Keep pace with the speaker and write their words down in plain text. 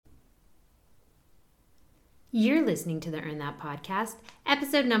You're listening to the Earn That Podcast,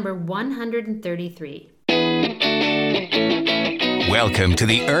 episode number 133. Welcome to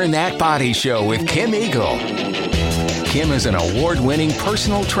the Earn That Body Show with Kim Eagle. Kim is an award-winning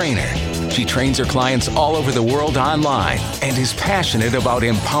personal trainer. She trains her clients all over the world online and is passionate about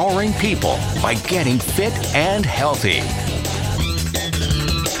empowering people by getting fit and healthy.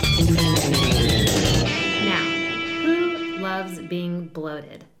 Now, who loves being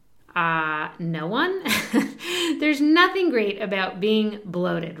bloated? No one. There's nothing great about being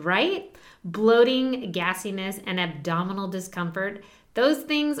bloated, right? Bloating, gassiness, and abdominal discomfort. Those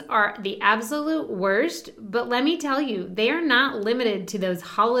things are the absolute worst, but let me tell you, they are not limited to those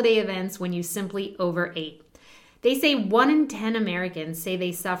holiday events when you simply overate. They say 1 in 10 Americans say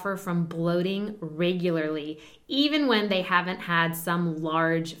they suffer from bloating regularly, even when they haven't had some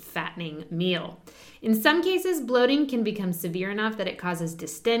large fattening meal. In some cases, bloating can become severe enough that it causes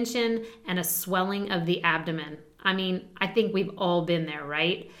distension and a swelling of the abdomen. I mean, I think we've all been there,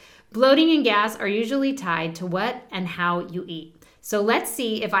 right? Bloating and gas are usually tied to what and how you eat. So let's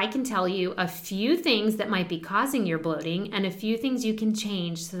see if I can tell you a few things that might be causing your bloating and a few things you can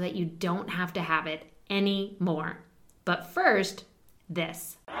change so that you don't have to have it anymore. But first,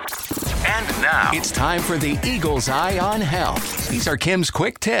 this. And now, it's time for the Eagle's Eye on Health. These are Kim's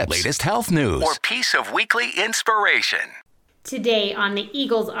quick tips, latest health news, or piece of weekly inspiration. Today on the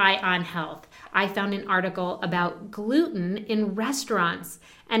Eagle's Eye on Health, I found an article about gluten in restaurants.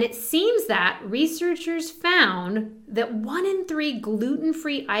 And it seems that researchers found that 1 in 3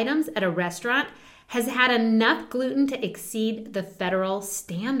 gluten-free items at a restaurant has had enough gluten to exceed the federal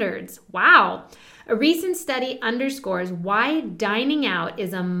standards. Wow. A recent study underscores why dining out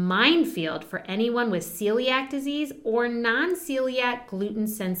is a minefield for anyone with celiac disease or non-celiac gluten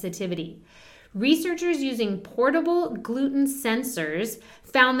sensitivity. Researchers using portable gluten sensors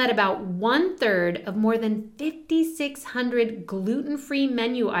found that about 1/3 of more than 5,600 gluten-free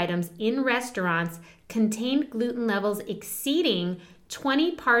menu items in restaurants contained gluten levels exceeding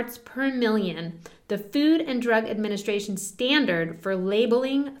 20 parts per million, the Food and Drug Administration standard for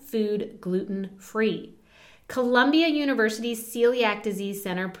labeling food gluten-free. Columbia University's Celiac Disease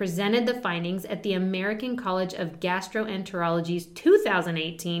Center presented the findings at the American College of Gastroenterology's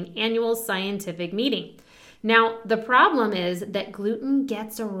 2018 annual scientific meeting. Now, the problem is that gluten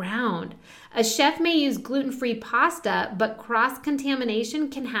gets around. A chef may use gluten-free pasta, but cross-contamination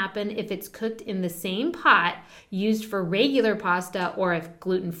can happen if it's cooked in the same pot used for regular pasta or if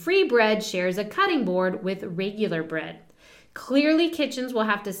gluten-free bread shares a cutting board with regular bread. Clearly, kitchens will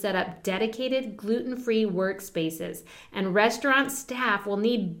have to set up dedicated gluten-free workspaces, and restaurant staff will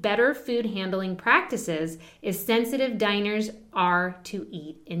need better food handling practices if sensitive diners are to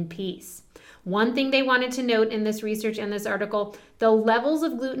eat in peace. One thing they wanted to note in this research and this article, the levels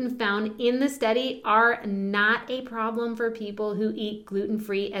of gluten found in the study are not a problem for people who eat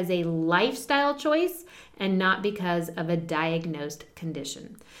gluten-free as a lifestyle choice and not because of a diagnosed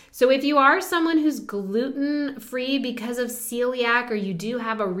condition. So if you are someone who's gluten-free because of celiac or you do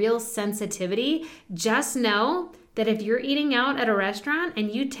have a real sensitivity, just know that if you're eating out at a restaurant and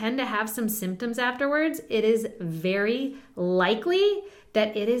you tend to have some symptoms afterwards, it is very likely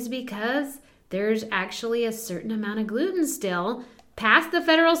that it is because there's actually a certain amount of gluten still past the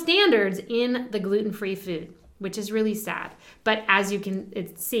federal standards in the gluten-free food, which is really sad. But as you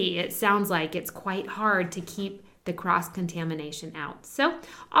can see, it sounds like it's quite hard to keep the cross-contamination out. So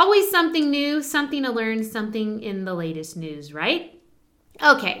always something new, something to learn, something in the latest news, right?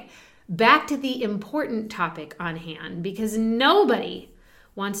 Okay, back to the important topic on hand, because nobody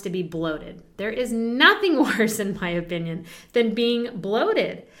wants to be bloated. There is nothing worse, in my opinion, than being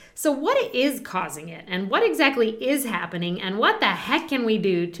bloated. So what is causing it, and what exactly is happening, and what the heck can we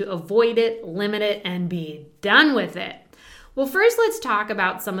do to avoid it, limit it, and be done with it? Well, first let's talk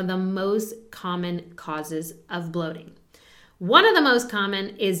about some of the most common causes of bloating. One of the most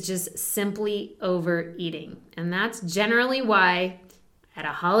common is just simply overeating, and that's generally why at a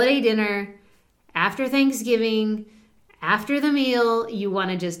holiday dinner, after Thanksgiving, after the meal, you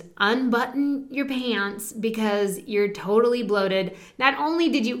want to just unbutton your pants because you're totally bloated. Not only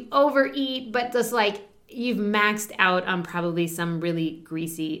did you overeat, but just like you've maxed out on probably some really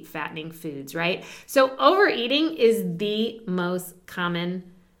greasy, fattening foods, right? So overeating is the most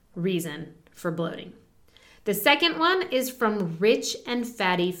common reason for bloating. The second one is from rich and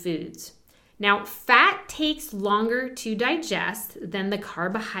fatty foods. Now, fat takes longer to digest than the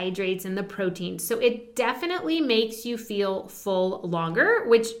carbohydrates and the proteins, so it definitely makes you feel full longer,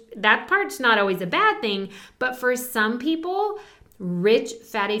 which that part's not always a bad thing, but for some people, rich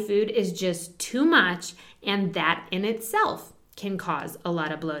fatty food is just too much, and that in itself can cause a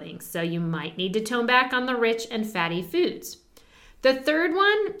lot of bloating. So you might need to tone back on the rich and fatty foods. The third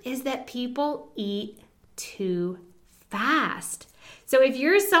one is that people eat too fast. So if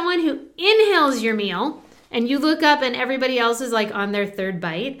you're someone who inhales your meal and you look up and everybody else is like on their third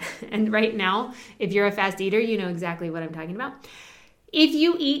bite, and right now, if you're a fast eater, you know exactly what I'm talking about. If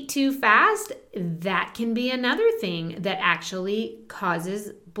you eat too fast, that can be another thing that actually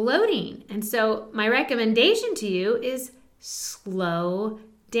causes bloating. And so my recommendation to you is slow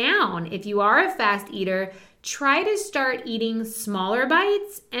down. If you are a fast eater, try to start eating smaller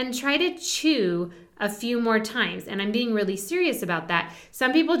bites and try to chew a few more times. And I'm being really serious about that.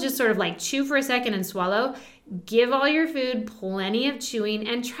 Some people just sort of like chew for a second and swallow. Give all your food plenty of chewing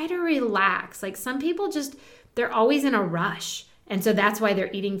and try to relax. Like some people just, they're always in a rush. And so that's why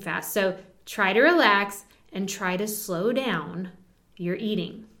they're eating fast. So try to relax and try to slow down your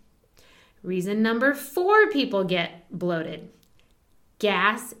eating. Reason number 4 people get bloated: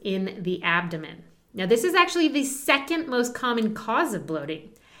 gas in the abdomen. Now, this is actually the second most common cause of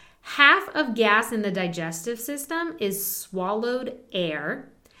bloating. Half of gas in the digestive system is swallowed air,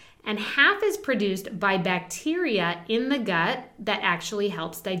 and half is produced by bacteria in the gut that actually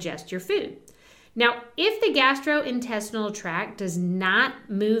helps digest your food. Now, if the gastrointestinal tract does not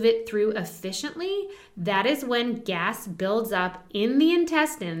move it through efficiently, that is when gas builds up in the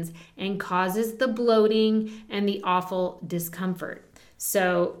intestines and causes the bloating and the awful discomfort.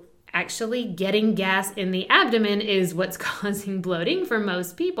 So actually getting gas in the abdomen is what's causing bloating for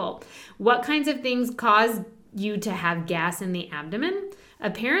most people. What kinds of things cause you to have gas in the abdomen?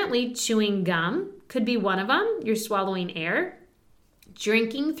 Apparently, chewing gum could be one of them. You're swallowing air.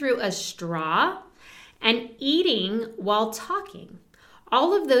 Drinking through a straw, and eating while talking.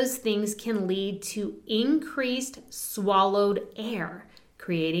 All of those things can lead to increased swallowed air,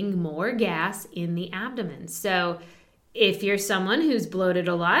 creating more gas in the abdomen. So if you're someone who's bloated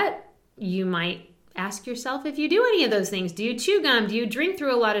a lot, you might ask yourself if you do any of those things. Do you chew gum? Do you drink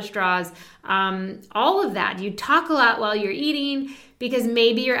through a lot of straws? All of that. Do you talk a lot while you're eating? Because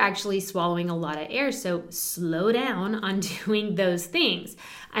maybe you're actually swallowing a lot of air. So slow down on doing those things.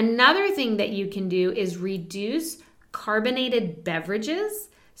 Another thing that you can do is reduce carbonated beverages.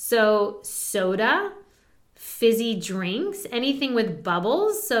 So soda, fizzy drinks, anything with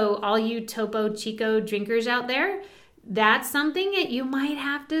bubbles. So all you Topo Chico drinkers out there, that's something that you might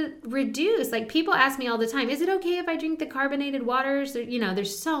have to reduce. Like people ask me all the time, is it okay if I drink the carbonated waters?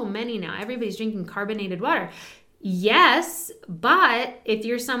 There's so many now. Everybody's drinking carbonated water. Yes, but if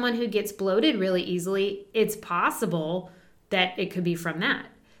you're someone who gets bloated really easily, it's possible that it could be from that.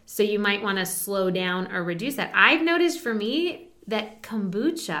 So you might want to slow down or reduce that. I've noticed for me that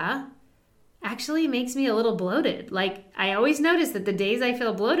kombucha actually makes me a little bloated. Like I always notice that the days I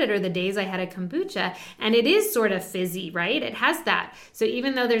feel bloated are the days I had a kombucha, and it is sort of fizzy, right? It has that. So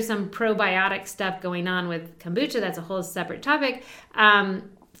even though there's some probiotic stuff going on with kombucha, that's a whole separate topic.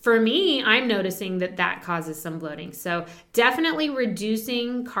 For me, I'm noticing that causes some bloating. So definitely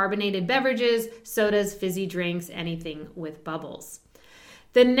reducing carbonated beverages, sodas, fizzy drinks, anything with bubbles.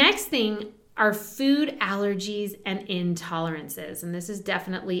 The next thing are food allergies and intolerances. And this is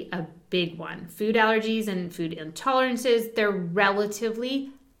definitely a big one. Food allergies and food intolerances, they're relatively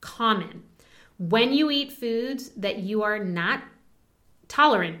common. When you eat foods that you are not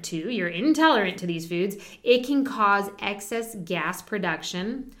tolerant to, you're intolerant to these foods, it can cause excess gas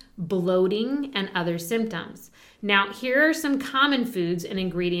production, bloating, and other symptoms. Now, here are some common foods and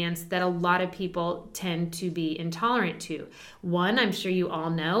ingredients that a lot of people tend to be intolerant to. One, I'm sure you all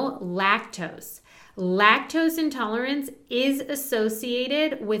know, lactose. Lactose intolerance is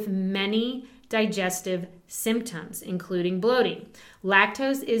associated with many digestive symptoms, including bloating.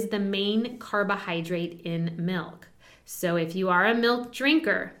 Lactose is the main carbohydrate in milk. So if you are a milk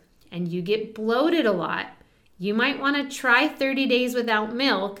drinker and you get bloated a lot, you might want to try 30 days without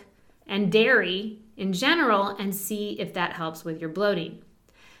milk and dairy in general and see if that helps with your bloating.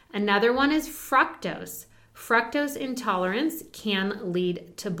 Another one is fructose. Fructose intolerance can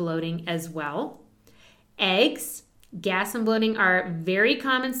lead to bloating as well. Eggs, gas and bloating are very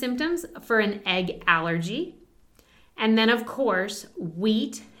common symptoms for an egg allergy. And then, of course,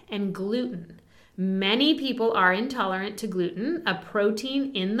 wheat and gluten. Many people are intolerant to gluten, a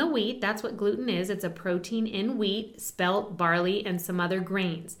protein in the wheat. That's what gluten is. It's a protein in wheat, spelt, barley, and some other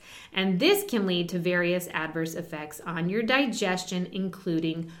grains. And this can lead to various adverse effects on your digestion,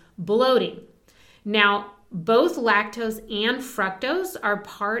 including bloating. Now, both lactose and fructose are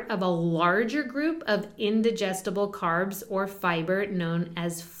part of a larger group of indigestible carbs or fiber known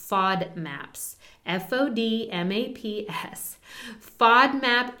as FODMAPs. FODMAPs.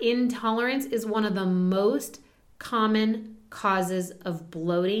 FODMAP intolerance is one of the most common causes of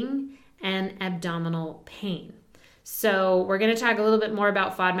bloating and abdominal pain. So we're going to talk a little bit more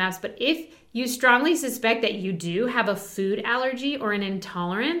about FODMAPs, but if you strongly suspect that you do have a food allergy or an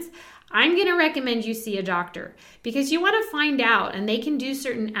intolerance, I'm going to recommend you see a doctor because you want to find out, and they can do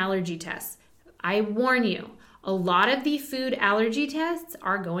certain allergy tests. I warn you, a lot of the food allergy tests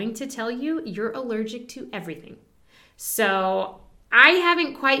are going to tell you you're allergic to everything. So I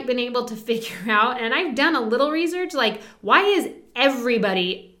haven't quite been able to figure out, and I've done a little research, like why is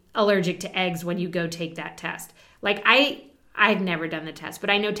everybody allergic to eggs when you go take that test? Like I've never done the test, but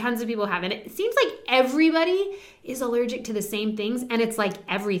I know tons of people have. And it seems like everybody is allergic to the same things, and it's like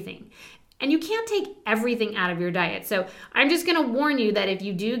everything. And you can't take everything out of your diet. So I'm just going to warn you that if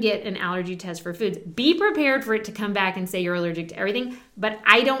you do get an allergy test for foods, be prepared for it to come back and say you're allergic to everything. But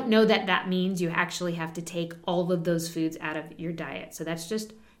I don't know that that means you actually have to take all of those foods out of your diet. So that's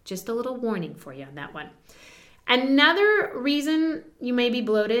just a little warning for you on that one. Another reason you may be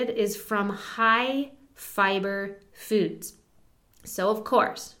bloated is from high fiber foods. So of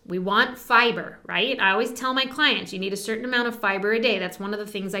course, we want fiber, right? I always tell my clients, you need a certain amount of fiber a day. That's one of the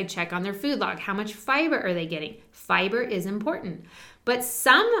things I check on their food log. How much fiber are they getting? Fiber is important. But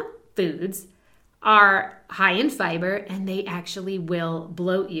some foods are high in fiber and they actually will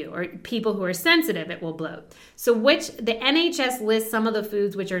bloat you, or people who are sensitive, it will bloat. So the NHS lists some of the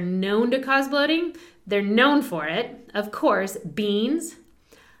foods which are known to cause bloating. They're known for it. Of course, beans,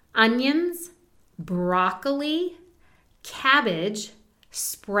 onions, broccoli, cabbage,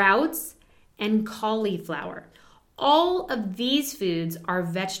 sprouts, and cauliflower. All of these foods are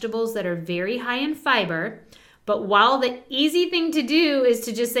vegetables that are very high in fiber, but while the easy thing to do is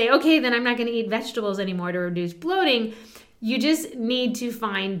to just say, okay, then I'm not going to eat vegetables anymore to reduce bloating, you just need to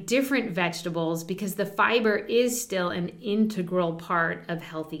find different vegetables because the fiber is still an integral part of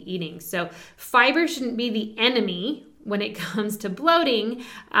healthy eating. So fiber shouldn't be the enemy when it comes to bloating.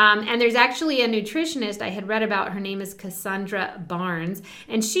 And there's actually a nutritionist I had read about. Her name is Cassandra Barnes,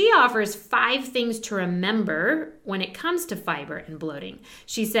 and she offers 5 things to remember when it comes to fiber and bloating.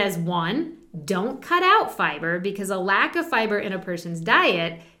 She says, 1, don't cut out fiber because a lack of fiber in a person's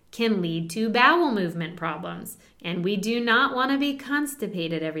diet can lead to bowel movement problems. And we do not want to be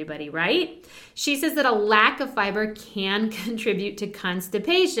constipated, everybody, right? She says that a lack of fiber can contribute to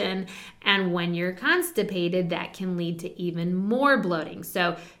constipation. And when you're constipated, that can lead to even more bloating.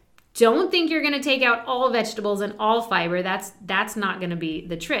 So don't think you're going to take out all vegetables and all fiber. That's not going to be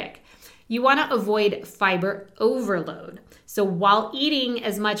the trick. You want to avoid fiber overload. So while eating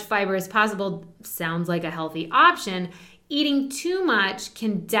as much fiber as possible sounds like a healthy option, eating too much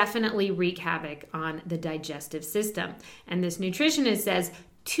can definitely wreak havoc on the digestive system. And this nutritionist says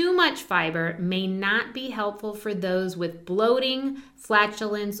too much fiber may not be helpful for those with bloating,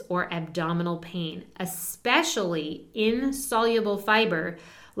 flatulence, or abdominal pain, especially insoluble fiber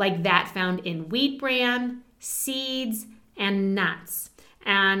like that found in wheat bran, seeds, and nuts.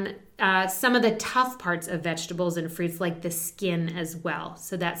 And some of the tough parts of vegetables and fruits like the skin as well.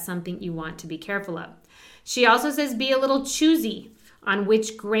 So that's something you want to be careful of. She also says be a little choosy on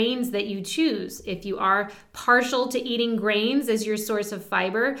which grains that you choose. If you are partial to eating grains as your source of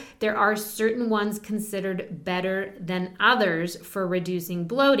fiber, there are certain ones considered better than others for reducing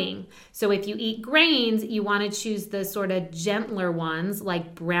bloating. So if you eat grains, you want to choose the sort of gentler ones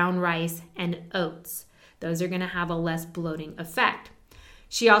like brown rice and oats. Those are going to have a less bloating effect.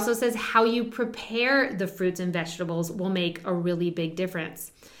 She also says how you prepare the fruits and vegetables will make a really big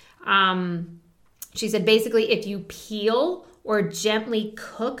difference. She said basically if you peel or gently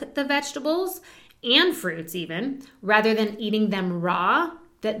cook the vegetables and fruits even, rather than eating them raw,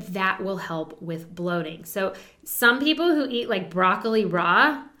 that will help with bloating. So some people who eat like broccoli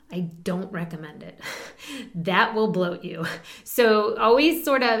raw, I don't recommend it. That will bloat you. So always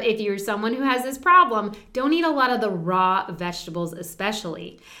sort of, if you're someone who has this problem, don't eat a lot of the raw vegetables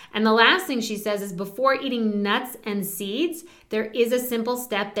especially. And the last thing she says is before eating nuts and seeds, there is a simple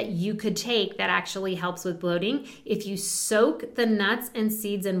step that you could take that actually helps with bloating. If you soak the nuts and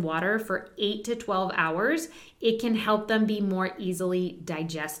seeds in water for 8 to 12 hours, it can help them be more easily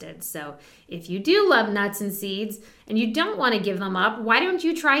digested. So if you do love nuts and seeds and you don't want to give them up, why don't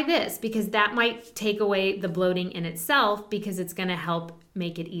you try this? Because that might take away the bloating in itself because it's going to help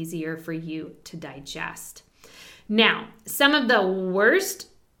make it easier for you to digest. Now, some of the worst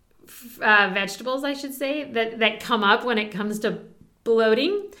vegetables, I should say, that come up when it comes to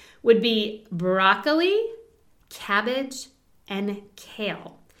bloating would be broccoli, cabbage, and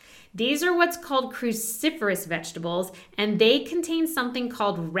kale. These are what's called cruciferous vegetables, and they contain something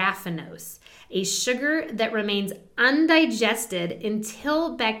called raffinose, a sugar that remains undigested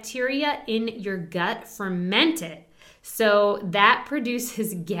until bacteria in your gut ferment it. So that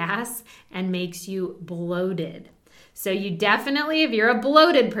produces gas and makes you bloated. So you definitely, if you're a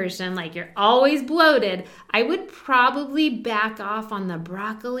bloated person, like you're always bloated, I would probably back off on the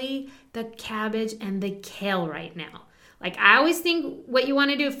broccoli, the cabbage, and the kale right now. Like I always think what you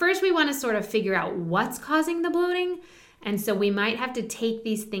want to do, first we want to sort of figure out what's causing the bloating. And so we might have to take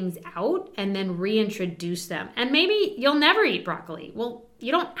these things out and then reintroduce them. And maybe you'll never eat broccoli. Well,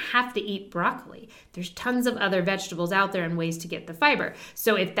 you don't have to eat broccoli. There's tons of other vegetables out there and ways to get the fiber.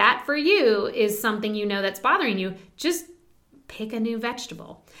 So if that for you is something you know that's bothering you, just pick a new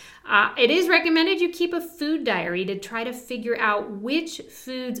vegetable. It is recommended you keep a food diary to try to figure out which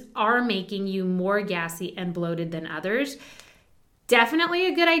foods are making you more gassy and bloated than others. Definitely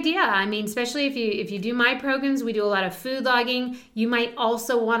a good idea. I mean, especially if you do my programs, we do a lot of food logging. You might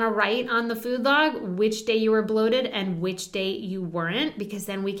also want to write on the food log which day you were bloated and which day you weren't, because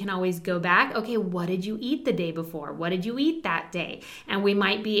then we can always go back. Okay, what did you eat the day before? What did you eat that day? And we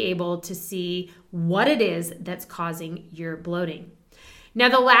might be able to see what it is that's causing your bloating. Now,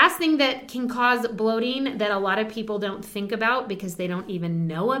 the last thing that can cause bloating that a lot of people don't think about because they don't even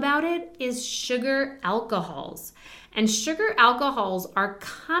know about it is sugar alcohols. And sugar alcohols are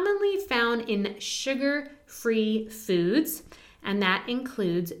commonly found in sugar-free foods, and that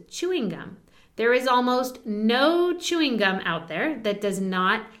includes chewing gum. There is almost no chewing gum out there that does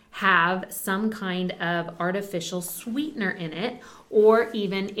not have some kind of artificial sweetener in it or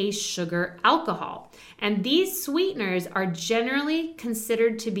even a sugar alcohol. And these sweeteners are generally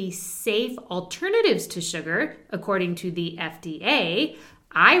considered to be safe alternatives to sugar, according to the FDA.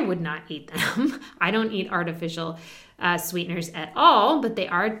 I would not eat them. I don't eat artificial sweeteners at all, but they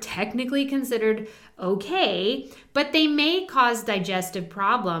are technically considered okay, but they may cause digestive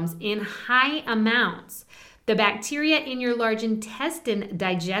problems in high amounts. The bacteria in your large intestine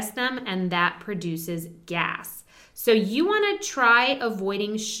digest them, and that produces gas. So you want to try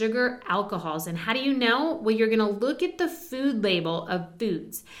avoiding sugar alcohols. And how do you know? Well, you're going to look at the food label of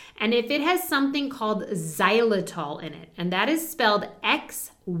foods. And if it has something called xylitol in it, and that is spelled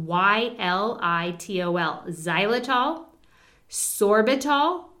Xylitol, xylitol,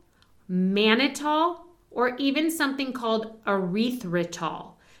 sorbitol, mannitol, or even something called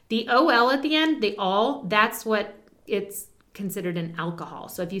erythritol. The OL at the end, that's what it's considered an alcohol.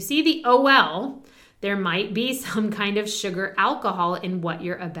 So if you see the OL, there might be some kind of sugar alcohol in what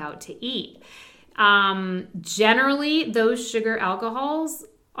you're about to eat. Generally, those sugar alcohols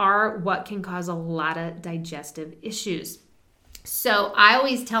are what can cause a lot of digestive issues. So I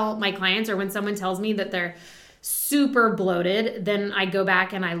always tell my clients, or when someone tells me that they're super bloated, then I go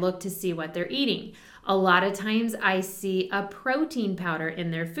back and I look to see what they're eating. A lot of times I see a protein powder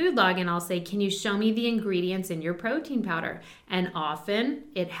in their food log and I'll say, can you show me the ingredients in your protein powder? And often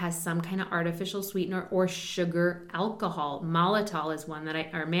it has some kind of artificial sweetener or sugar alcohol. Mannitol is one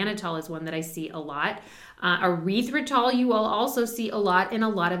that I see a lot. Erythritol you will also see a lot in a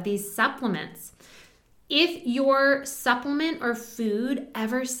lot of these supplements. If your supplement or food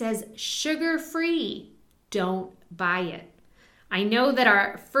ever says sugar-free, don't buy it. I know that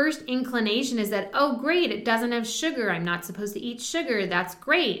our first inclination is that, oh, great, it doesn't have sugar. I'm not supposed to eat sugar. That's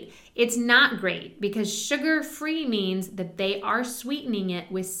great. It's not great because sugar-free means that they are sweetening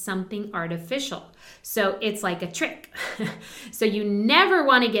it with something artificial. So it's like a trick. So you never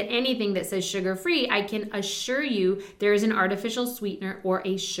want to get anything that says sugar-free. I can assure you there is an artificial sweetener or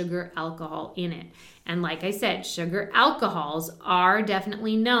a sugar alcohol in it. And like I said, sugar alcohols are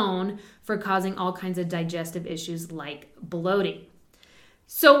definitely known for causing all kinds of digestive issues like bloating.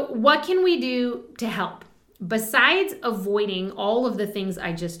 So what can we do to help? Besides avoiding all of the things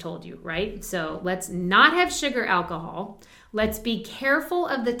I just told you, right? So let's not have sugar alcohol. Let's be careful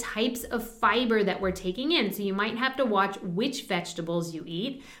of the types of fiber that we're taking in. So you might have to watch which vegetables you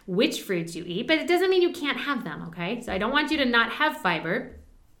eat, which fruits you eat, but it doesn't mean you can't have them, okay? So I don't want you to not have fiber.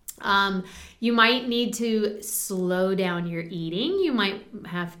 You might need to slow down your eating. You might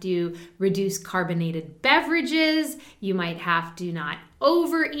have to reduce carbonated beverages. You might have to not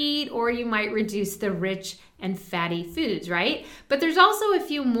overeat, or you might reduce the rich and fatty foods, right? But there's also a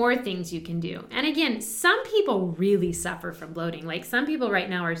few more things you can do. And again, some people really suffer from bloating. Like some people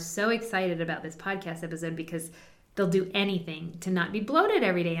right now are so excited about this podcast episode because they'll do anything to not be bloated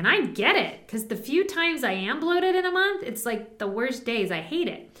every day. And I get it, because the few times I am bloated in a month, it's like the worst days. I hate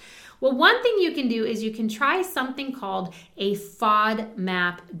it. Well, one thing you can do is you can try something called a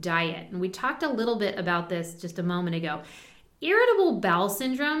FODMAP diet. And we talked a little bit about this just a moment ago. Irritable bowel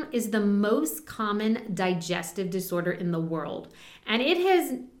syndrome is the most common digestive disorder in the world. And it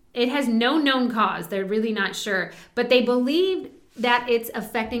has no known cause. They're really not sure. But they believe that it's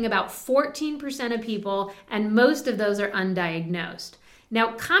affecting about 14% of people, and most of those are undiagnosed.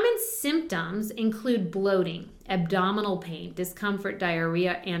 Now, common symptoms include bloating, abdominal pain, discomfort,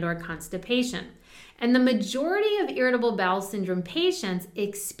 diarrhea, and/or constipation. And the majority of irritable bowel syndrome patients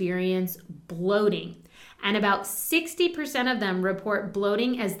experience bloating. And about 60% of them report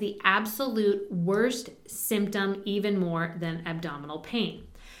bloating as the absolute worst symptom, even more than abdominal pain.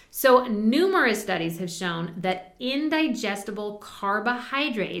 So numerous studies have shown that indigestible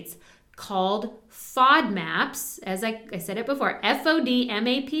carbohydrates called FODMAPs, as I said it before,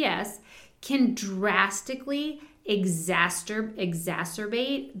 FODMAPs, can drastically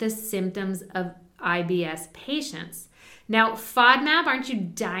exacerbate the symptoms of IBS patients. Now, FODMAP, aren't you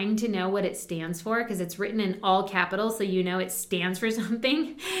dying to know what it stands for? Because it's written in all capitals, so you know it stands for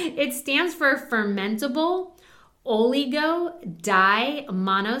something. It stands for fermentable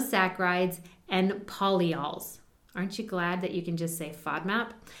oligo-di-monosaccharides and polyols. Aren't you glad that you can just say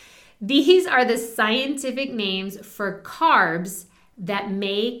FODMAP? These are the scientific names for carbs that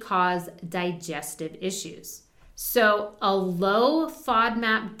may cause digestive issues. So a low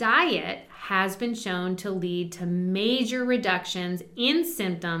FODMAP diet has been shown to lead to major reductions in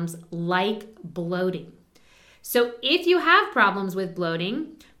symptoms like bloating. So if you have problems with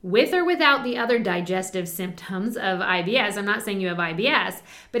bloating, with or without the other digestive symptoms of IBS, I'm not saying you have IBS,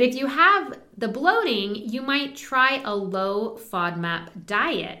 but if you have the bloating, you might try a low FODMAP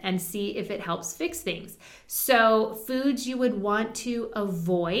diet and see if it helps fix things. So foods you would want to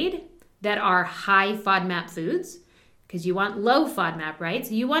avoid that are high FODMAP foods, because you want low FODMAP, right?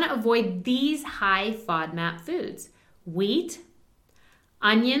 So you want to avoid these high FODMAP foods: wheat,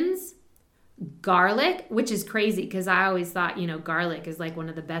 onions, garlic, which is crazy because I always thought, garlic is like one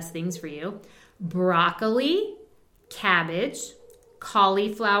of the best things for you, broccoli, cabbage,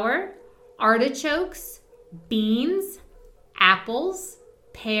 cauliflower, artichokes, beans, apples,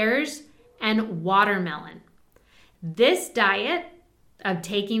 pears, and watermelon. This diet of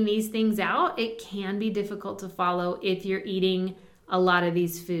taking these things out, it can be difficult to follow if you're eating a lot of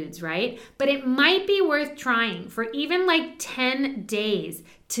these foods, right? But it might be worth trying for even like 10 days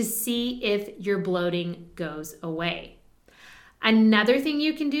to see if your bloating goes away. Another thing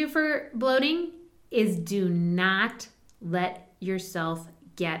you can do for bloating is do not let yourself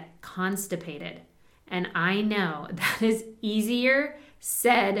get constipated. And I know that is easier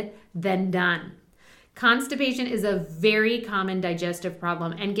said than done. Constipation is a very common digestive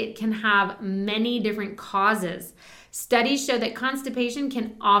problem and it can have many different causes. Studies show that constipation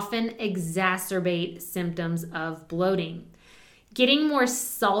can often exacerbate symptoms of bloating. Getting more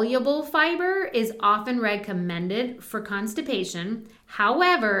soluble fiber is often recommended for constipation.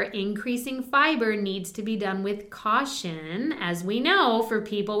 However, increasing fiber needs to be done with caution, as we know, for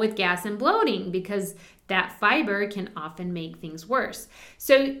people with gas and bloating, because that fiber can often make things worse.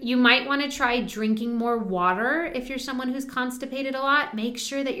 So you might want to try drinking more water if you're someone who's constipated a lot. Make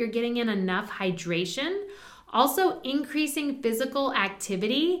sure that you're getting in enough hydration. Also, increasing physical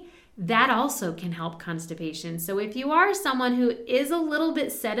activity, that also can help constipation. So if you are someone who is a little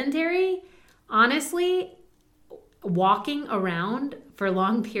bit sedentary, honestly, walking around for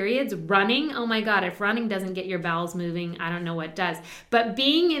long periods, running, oh my God, if running doesn't get your bowels moving, I don't know what does. But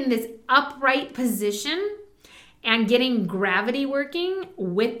being in this upright position and getting gravity working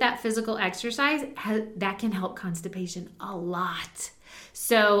with that physical exercise, that can help constipation a lot.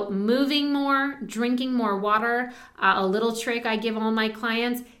 So moving more, drinking more water, a little trick I give all my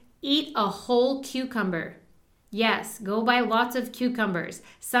clients, eat a whole cucumber. Yes, go buy lots of cucumbers.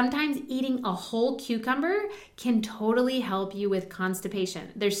 Sometimes eating a whole cucumber can totally help you with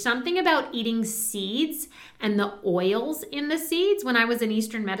constipation. There's something about eating seeds and the oils in the seeds. When I was in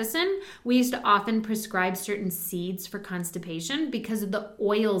Eastern medicine, we used to often prescribe certain seeds for constipation because of the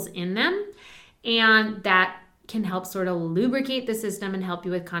oils in them, and that can help sort of lubricate the system and help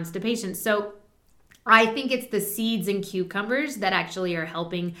you with constipation. So I think it's the seeds in cucumbers that actually are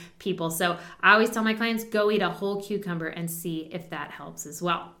helping people. So I always tell my clients, go eat a whole cucumber and see if that helps as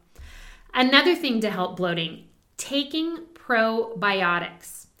well. Another thing to help bloating, taking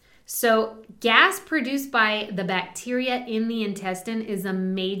probiotics. So gas produced by the bacteria in the intestine is a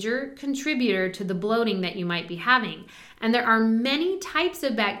major contributor to the bloating that you might be having. And there are many types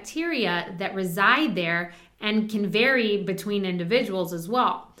of bacteria that reside there and can vary between individuals as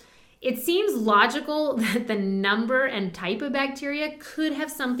well. It seems logical that the number and type of bacteria could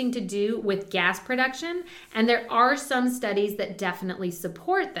have something to do with gas production, and there are some studies that definitely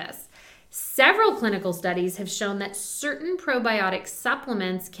support this. Several clinical studies have shown that certain probiotic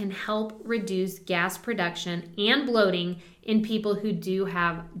supplements can help reduce gas production and bloating in people who do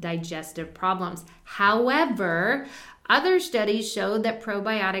have digestive problems. However, Other studies showed that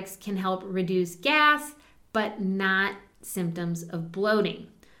probiotics can help reduce gas, but not symptoms of bloating.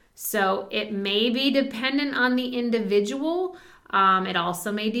 So it may be dependent on the individual. It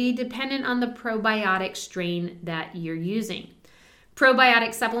also may be dependent on the probiotic strain that you're using.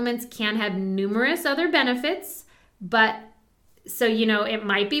 Probiotic supplements can have numerous other benefits, but so, it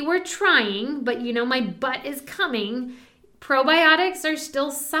might be worth trying, but my butt is coming. Probiotics are still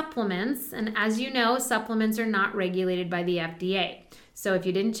supplements, and as you know, supplements are not regulated by the FDA. So if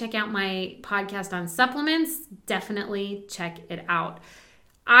you didn't check out my podcast on supplements, definitely check it out.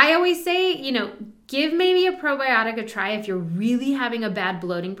 I always say, give maybe a probiotic a try if you're really having a bad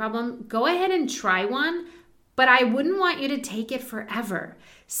bloating problem. Go ahead and try one, but I wouldn't want you to take it forever.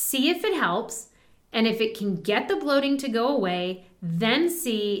 See if it helps, and if it can get the bloating to go away, then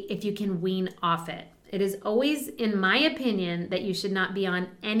see if you can wean off it. It is always, in my opinion, that you should not be on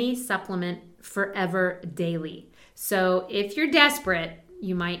any supplement forever daily. So if you're desperate,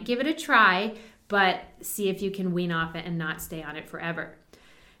 you might give it a try, but see if you can wean off it and not stay on it forever.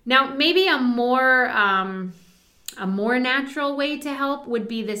 Now, maybe a more natural way to help would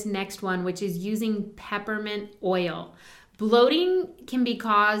be this next one, which is using peppermint oil. Bloating can be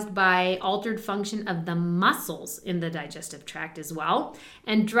caused by altered function of the muscles in the digestive tract as well.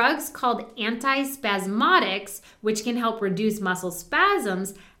 And drugs called antispasmodics, which can help reduce muscle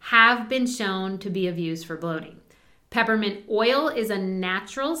spasms, have been shown to be of use for bloating. Peppermint oil is a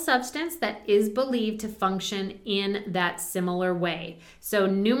natural substance that is believed to function in that similar way. So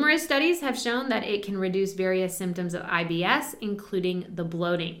numerous studies have shown that it can reduce various symptoms of IBS, including the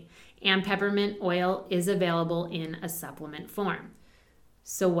bloating. And peppermint oil is available in a supplement form.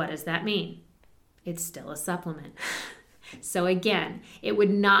 So what does that mean? It's still a supplement. So again, it would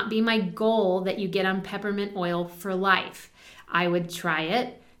not be my goal that you get on peppermint oil for life. I would try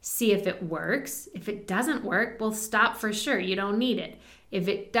it, see if it works. If it doesn't work, well, stop for sure. You don't need it. If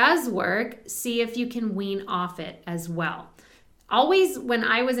it does work, see if you can wean off it as well. Always, when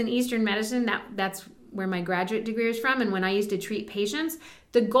I was in Eastern medicine, that's where my graduate degree is from, and when I used to treat patients,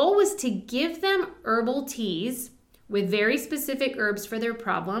 the goal was to give them herbal teas with very specific herbs for their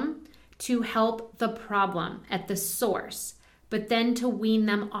problem to help the problem at the source, but then to wean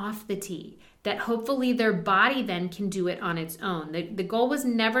them off the tea, that hopefully their body then can do it on its own. The goal was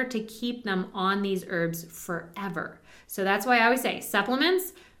never to keep them on these herbs forever. So that's why I always say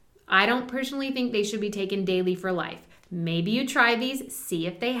supplements, I don't personally think they should be taken daily for life. Maybe you try these, see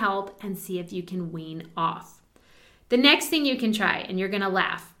if they help, and see if you can wean off. The next thing you can try, and you're going to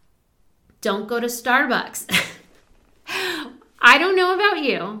laugh, don't go to Starbucks. I don't know about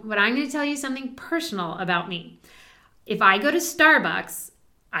you, but I'm going to tell you something personal about me. If I go to Starbucks,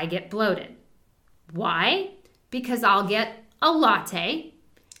 I get bloated. Why? Because I'll get a latte,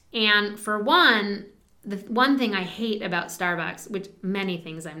 and for one, the one thing I hate about Starbucks, which many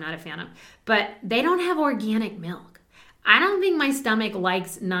things I'm not a fan of, but they don't have organic milk. I don't think my stomach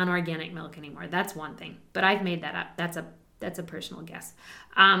likes non-organic milk anymore. That's one thing, but I've made that up. That's a personal guess.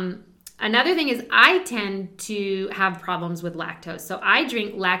 Another thing is I tend to have problems with lactose. So I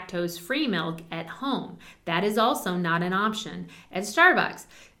drink lactose-free milk at home. That is also not an option at Starbucks.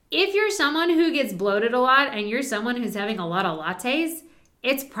 If you're someone who gets bloated a lot and you're someone who's having a lot of lattes,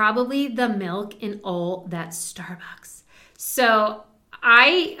 it's probably the milk in all that Starbucks. So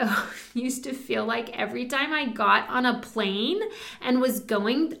I used to feel like every time I got on a plane and was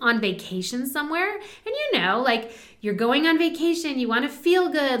going on vacation somewhere, and like you're going on vacation, you want to feel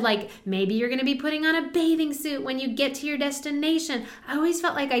good, like maybe you're going to be putting on a bathing suit when you get to your destination. I always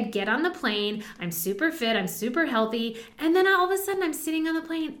felt like I'd get on the plane, I'm super fit, I'm super healthy, and then all of a sudden I'm sitting on the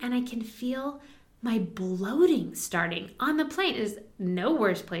plane and I can feel my bloating starting on the plane. Is no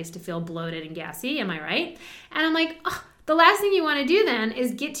worse place to feel bloated and gassy, am I right? And I'm like, the last thing you want to do then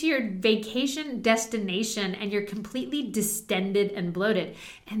is get to your vacation destination and you're completely distended and bloated.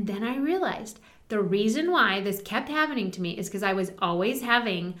 And then I realized the reason why this kept happening to me is because I was always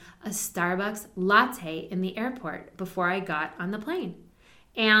having a Starbucks latte in the airport before I got on the plane.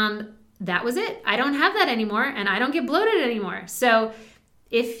 And that was it. I don't have that anymore and I don't get bloated anymore. So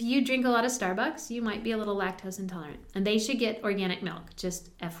if you drink a lot of Starbucks, you might be a little lactose intolerant. And they should get organic milk,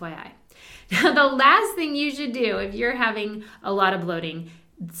 just FYI. Now, the last thing you should do if you're having a lot of bloating,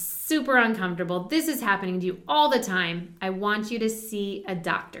 super uncomfortable, this is happening to you all the time, I want you to see a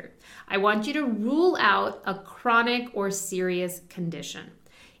doctor. I want you to rule out a chronic or serious condition.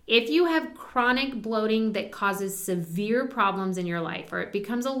 If you have chronic bloating that causes severe problems in your life, or it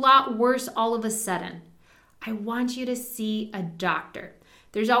becomes a lot worse all of a sudden, I want you to see a doctor.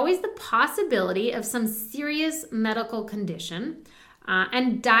 There's always the possibility of some serious medical condition.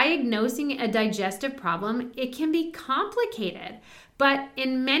 And diagnosing a digestive problem, it can be complicated. But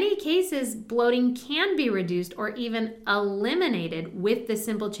in many cases, bloating can be reduced or even eliminated with the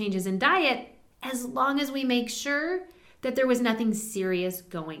simple changes in diet, as long as we make sure that there was nothing serious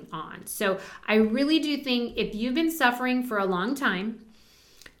going on. So I really do think if you've been suffering for a long time,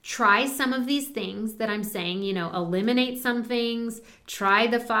 try some of these things that I'm saying, eliminate some things, try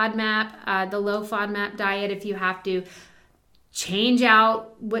the FODMAP, the low FODMAP diet if you have to. Change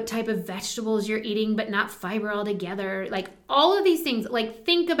out what type of vegetables you're eating, but not fiber altogether. Like all of these things, like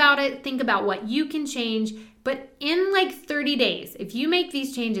think about it, think about what you can change. But in like 30 days, if you make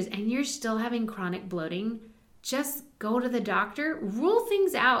these changes and you're still having chronic bloating, just go to the doctor, rule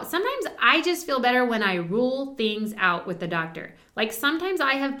things out. Sometimes I just feel better when I rule things out with the doctor. Like sometimes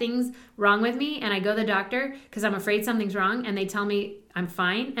I have things wrong with me and I go to the doctor because I'm afraid something's wrong and they tell me I'm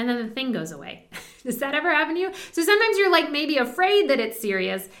fine and then the thing goes away. Does that ever happen to you? So sometimes you're like maybe afraid that it's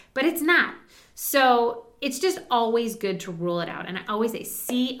serious, but it's not. So it's just always good to rule it out. And I always say,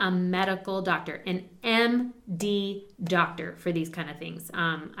 see a medical doctor, an MD doctor for these kind of things.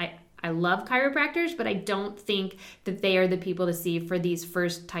 I love chiropractors, but I don't think that they are the people to see for these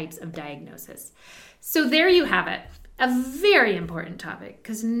first types of diagnosis. So there you have it. A very important topic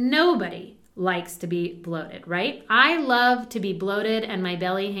because nobody likes to be bloated, right? I love to be bloated and my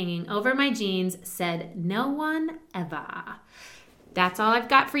belly hanging over my jeans, said no one ever. That's all I've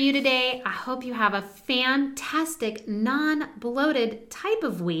got for you today. I hope you have a fantastic non-bloated type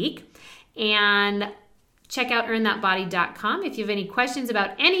of week. And check out earnthatbody.com if you have any questions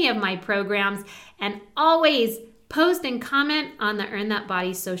about any of my programs. And always post and comment on the Earn That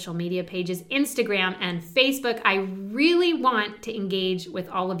Body social media pages, Instagram and Facebook. I really want to engage with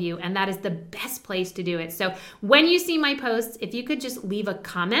all of you, and that is the best place to do it. So when you see my posts, if you could just leave a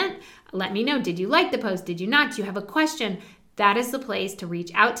comment, let me know. Did you like the post? Did you not? Do you have a question? That is the place to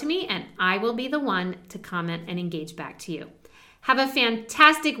reach out to me, and I will be the one to comment and engage back to you. Have a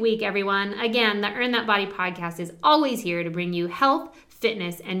fantastic week, everyone. Again, the Earn That Body podcast is always here to bring you health,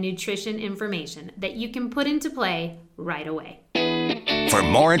 fitness, and nutrition information that you can put into play right away. For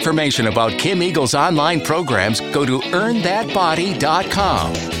more information about Kim Eagle's online programs, go to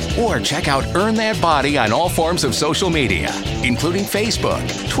earnthatbody.com or check out Earn That Body on all forms of social media, including Facebook,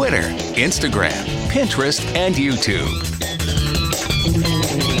 Twitter, Instagram, Pinterest, and YouTube.